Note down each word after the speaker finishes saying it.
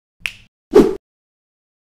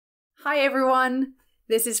Hi everyone,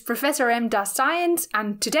 this is Professor M. Does Science,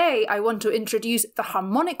 and today I want to introduce the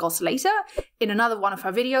harmonic oscillator in another one of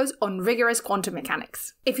our videos on rigorous quantum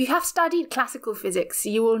mechanics. If you have studied classical physics,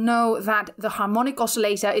 you will know that the harmonic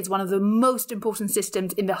oscillator is one of the most important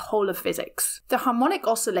systems in the whole of physics. The harmonic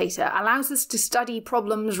oscillator allows us to study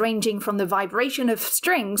problems ranging from the vibration of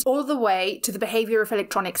strings all the way to the behavior of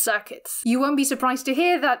electronic circuits. You won't be surprised to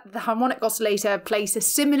hear that the harmonic oscillator plays a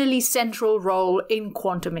similarly central role in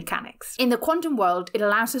quantum mechanics. In the quantum world, it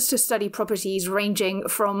allows us to study properties ranging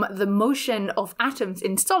from the motion of atoms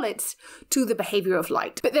in solids to the behavior of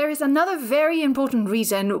light. But there is another very important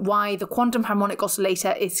reason why the quantum harmonic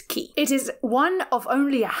oscillator is key. It is one of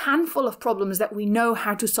only a handful of problems that we know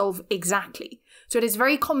how to solve exactly. So it is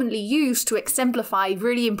very commonly used to exemplify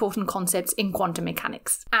really important concepts in quantum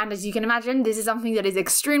mechanics. And as you can imagine, this is something that is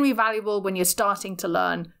extremely valuable when you're starting to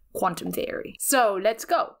learn quantum theory. So let's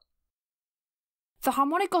go. The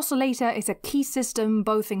harmonic oscillator is a key system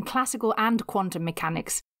both in classical and quantum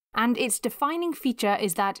mechanics, and its defining feature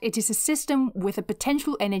is that it is a system with a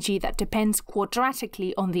potential energy that depends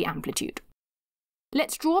quadratically on the amplitude.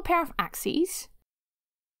 Let's draw a pair of axes.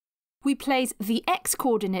 We place the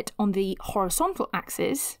x-coordinate on the horizontal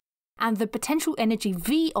axis and the potential energy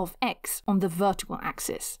V of x on the vertical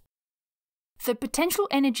axis. The potential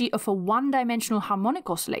energy of a one-dimensional harmonic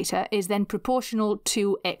oscillator is then proportional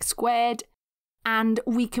to x squared, and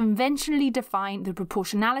we conventionally define the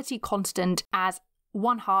proportionality constant as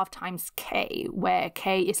 1/2 times k, where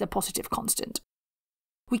k is a positive constant.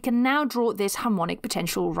 We can now draw this harmonic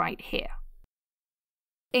potential right here.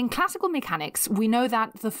 In classical mechanics, we know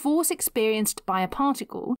that the force experienced by a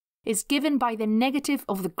particle is given by the negative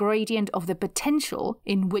of the gradient of the potential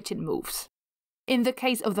in which it moves. In the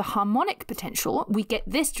case of the harmonic potential, we get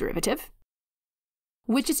this derivative,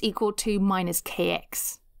 which is equal to minus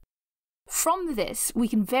kx. From this, we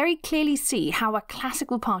can very clearly see how a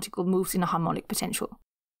classical particle moves in a harmonic potential.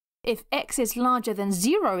 If x is larger than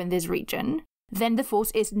 0 in this region, then the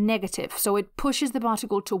force is negative, so it pushes the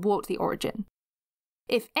particle toward the origin.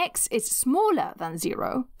 If x is smaller than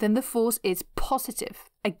 0, then the force is positive,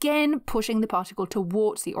 again pushing the particle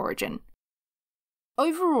towards the origin.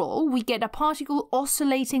 Overall, we get a particle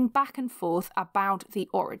oscillating back and forth about the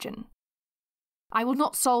origin. I will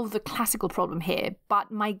not solve the classical problem here,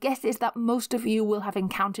 but my guess is that most of you will have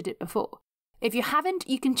encountered it before. If you haven't,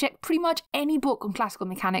 you can check pretty much any book on classical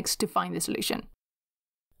mechanics to find the solution.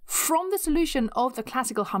 From the solution of the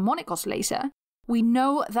classical harmonic oscillator, we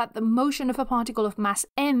know that the motion of a particle of mass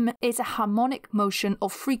m is a harmonic motion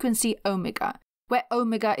of frequency omega, where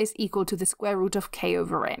omega is equal to the square root of k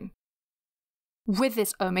over m. With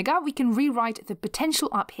this omega, we can rewrite the potential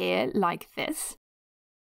up here like this,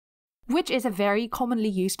 which is a very commonly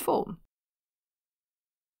used form.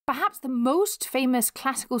 Perhaps the most famous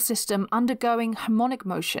classical system undergoing harmonic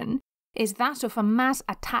motion is that of a mass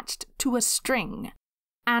attached to a string,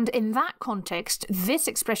 and in that context, this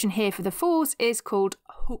expression here for the force is called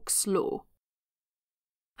Hooke's law.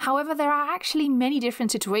 However, there are actually many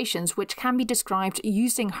different situations which can be described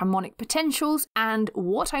using harmonic potentials, and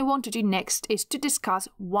what I want to do next is to discuss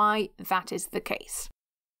why that is the case.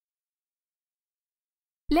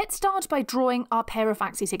 Let's start by drawing our pair of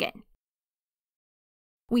axes again.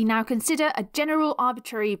 We now consider a general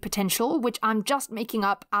arbitrary potential, which I'm just making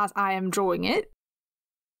up as I am drawing it.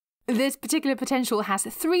 This particular potential has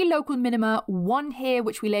 3 local minima, one here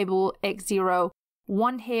which we label x0,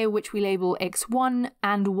 one here which we label x1,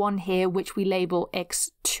 and one here which we label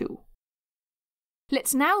x2.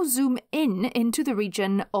 Let's now zoom into the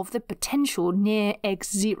region of the potential near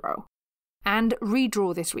x0, and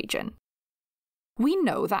redraw this region. We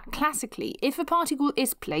know that classically, if a particle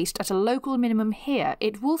is placed at a local minimum here,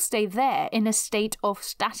 it will stay there in a state of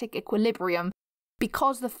static equilibrium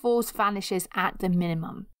because the force vanishes at the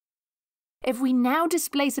minimum. If we now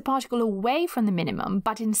displace a particle away from the minimum,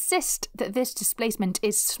 but insist that this displacement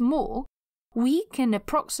is small, we can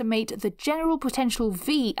approximate the general potential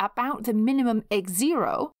V about the minimum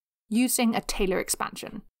x0 using a Taylor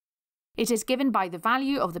expansion. It is given by the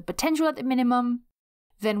value of the potential at the minimum.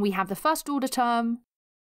 Then we have the first order term,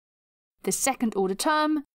 the second order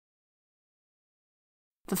term,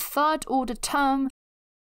 the third order term,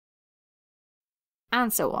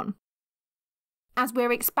 and so on. As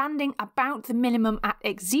we're expanding about the minimum at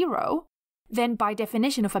x0, then by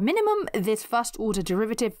definition of a minimum, this first order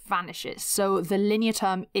derivative vanishes, so the linear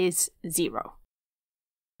term is 0.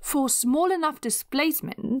 For small enough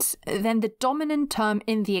displacements, then the dominant term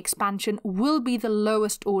in the expansion will be the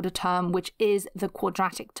lowest order term, which is the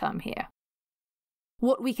quadratic term here.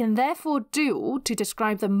 What we can therefore do to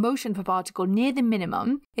describe the motion of a particle near the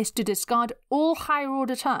minimum is to discard all higher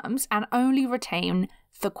order terms and only retain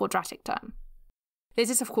the quadratic term. This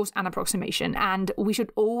is of course an approximation, and we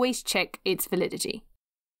should always check its validity.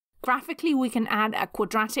 Graphically, we can add a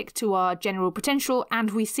quadratic to our general potential, and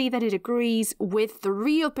we see that it agrees with the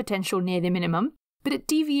real potential near the minimum, but it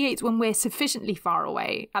deviates when we're sufficiently far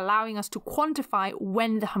away, allowing us to quantify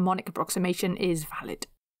when the harmonic approximation is valid.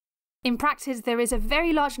 In practice, there is a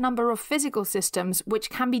very large number of physical systems which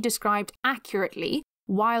can be described accurately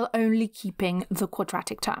while only keeping the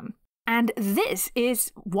quadratic term. And this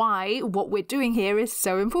is why what we're doing here is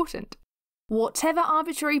so important. Whatever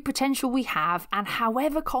arbitrary potential we have, and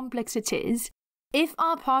however complex it is, if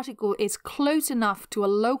our particle is close enough to a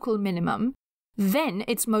local minimum, then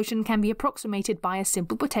its motion can be approximated by a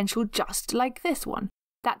simple potential just like this one,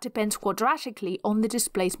 that depends quadratically on the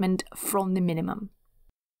displacement from the minimum.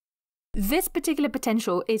 This particular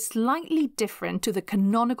potential is slightly different to the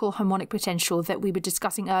canonical harmonic potential that we were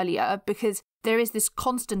discussing earlier, because there is this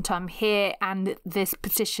constant term here and this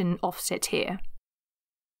position offset here.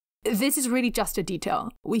 This is really just a detail.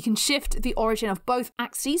 We can shift the origin of both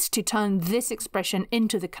axes to turn this expression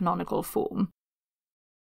into the canonical form.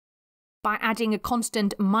 By adding a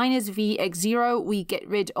constant minus v x0, we get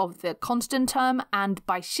rid of the constant term, and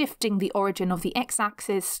by shifting the origin of the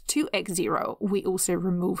x-axis to x0, we also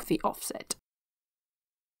remove the offset.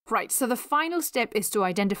 Right, so the final step is to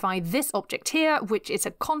identify this object here, which is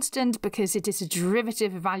a constant because it is a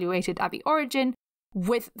derivative evaluated at the origin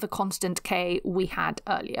with the constant k we had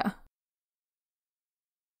earlier.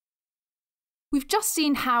 We've just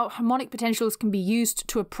seen how harmonic potentials can be used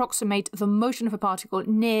to approximate the motion of a particle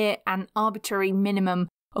near an arbitrary minimum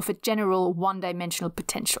of a general one-dimensional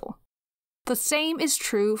potential. The same is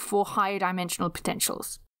true for higher dimensional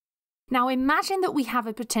potentials. Now imagine that we have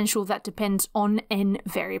a potential that depends on n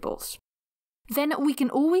variables. Then we can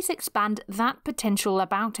always expand that potential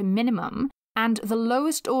about a minimum, and the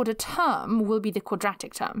lowest order term will be the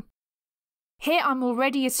quadratic term. Here I'm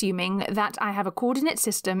already assuming that I have a coordinate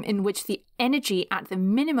system in which the energy at the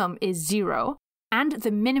minimum is 0, and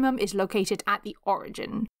the minimum is located at the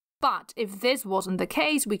origin. But if this wasn't the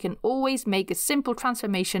case, we can always make a simple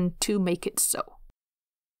transformation to make it so.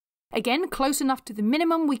 Again, close enough to the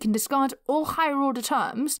minimum, we can discard all higher order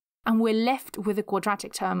terms, and we're left with a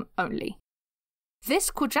quadratic term only.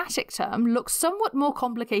 This quadratic term looks somewhat more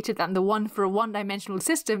complicated than the one for a one-dimensional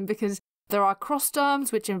system because there are cross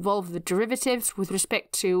terms which involve the derivatives with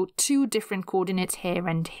respect to two different coordinates here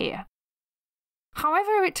and here.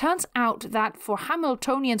 However, it turns out that for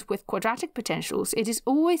Hamiltonians with quadratic potentials, it is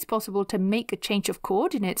always possible to make a change of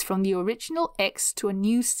coordinates from the original x to a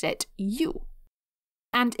new set u.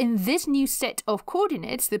 And in this new set of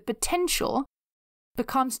coordinates, the potential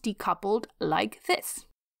becomes decoupled like this.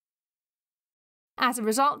 As a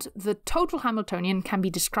result, the total Hamiltonian can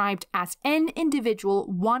be described as n individual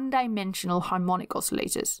one-dimensional harmonic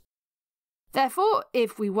oscillators. Therefore,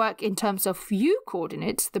 if we work in terms of u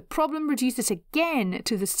coordinates, the problem reduces again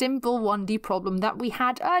to the simple 1D problem that we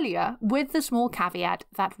had earlier, with the small caveat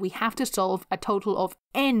that we have to solve a total of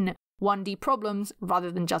n 1D problems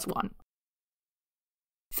rather than just one.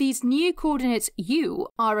 These new coordinates u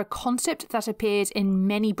are a concept that appears in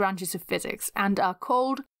many branches of physics and are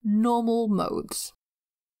called normal modes.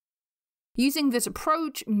 Using this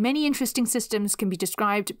approach, many interesting systems can be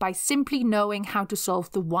described by simply knowing how to solve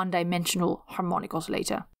the one-dimensional harmonic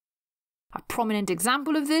oscillator. A prominent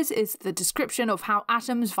example of this is the description of how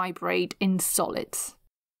atoms vibrate in solids.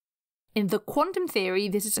 In the quantum theory,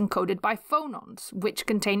 this is encoded by phonons, which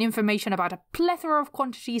contain information about a plethora of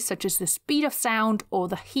quantities such as the speed of sound or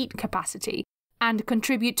the heat capacity, and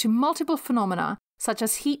contribute to multiple phenomena such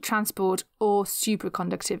as heat transport or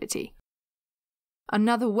superconductivity.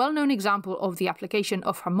 Another well-known example of the application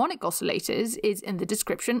of harmonic oscillators is in the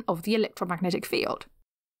description of the electromagnetic field.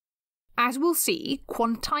 As we'll see,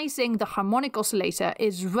 quantizing the harmonic oscillator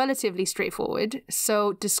is relatively straightforward,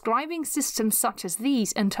 so describing systems such as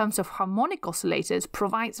these in terms of harmonic oscillators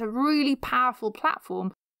provides a really powerful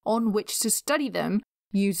platform on which to study them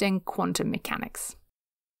using quantum mechanics.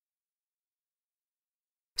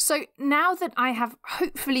 So now that I have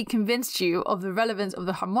hopefully convinced you of the relevance of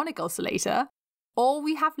the harmonic oscillator, all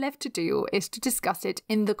we have left to do is to discuss it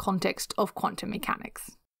in the context of quantum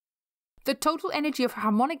mechanics. The total energy of a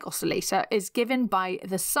harmonic oscillator is given by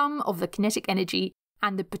the sum of the kinetic energy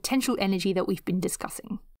and the potential energy that we've been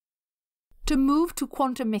discussing. To move to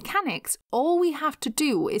quantum mechanics, all we have to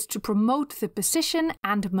do is to promote the position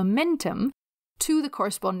and momentum to the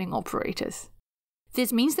corresponding operators.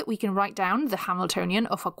 This means that we can write down the Hamiltonian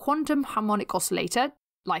of a quantum harmonic oscillator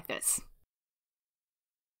like this.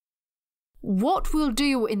 What we'll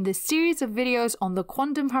do in this series of videos on the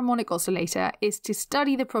quantum harmonic oscillator is to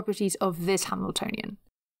study the properties of this Hamiltonian.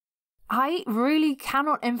 I really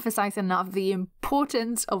cannot emphasize enough the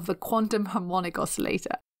importance of the quantum harmonic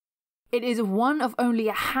oscillator. It is one of only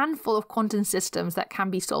a handful of quantum systems that can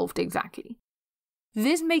be solved exactly.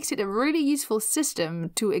 This makes it a really useful system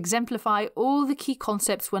to exemplify all the key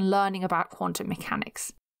concepts when learning about quantum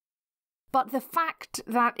mechanics. But the fact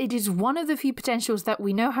that it is one of the few potentials that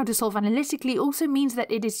we know how to solve analytically also means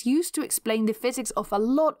that it is used to explain the physics of a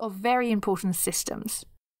lot of very important systems.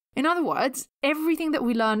 In other words, everything that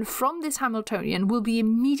we learn from this Hamiltonian will be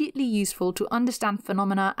immediately useful to understand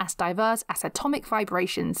phenomena as diverse as atomic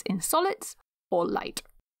vibrations in solids or light.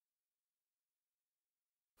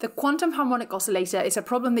 The quantum harmonic oscillator is a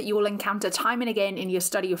problem that you will encounter time and again in your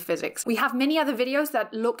study of physics. We have many other videos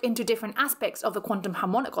that look into different aspects of the quantum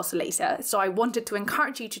harmonic oscillator, so I wanted to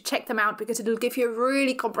encourage you to check them out because it'll give you a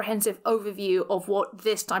really comprehensive overview of what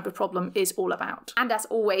this type of problem is all about. And as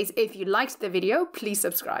always, if you liked the video, please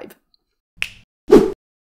subscribe.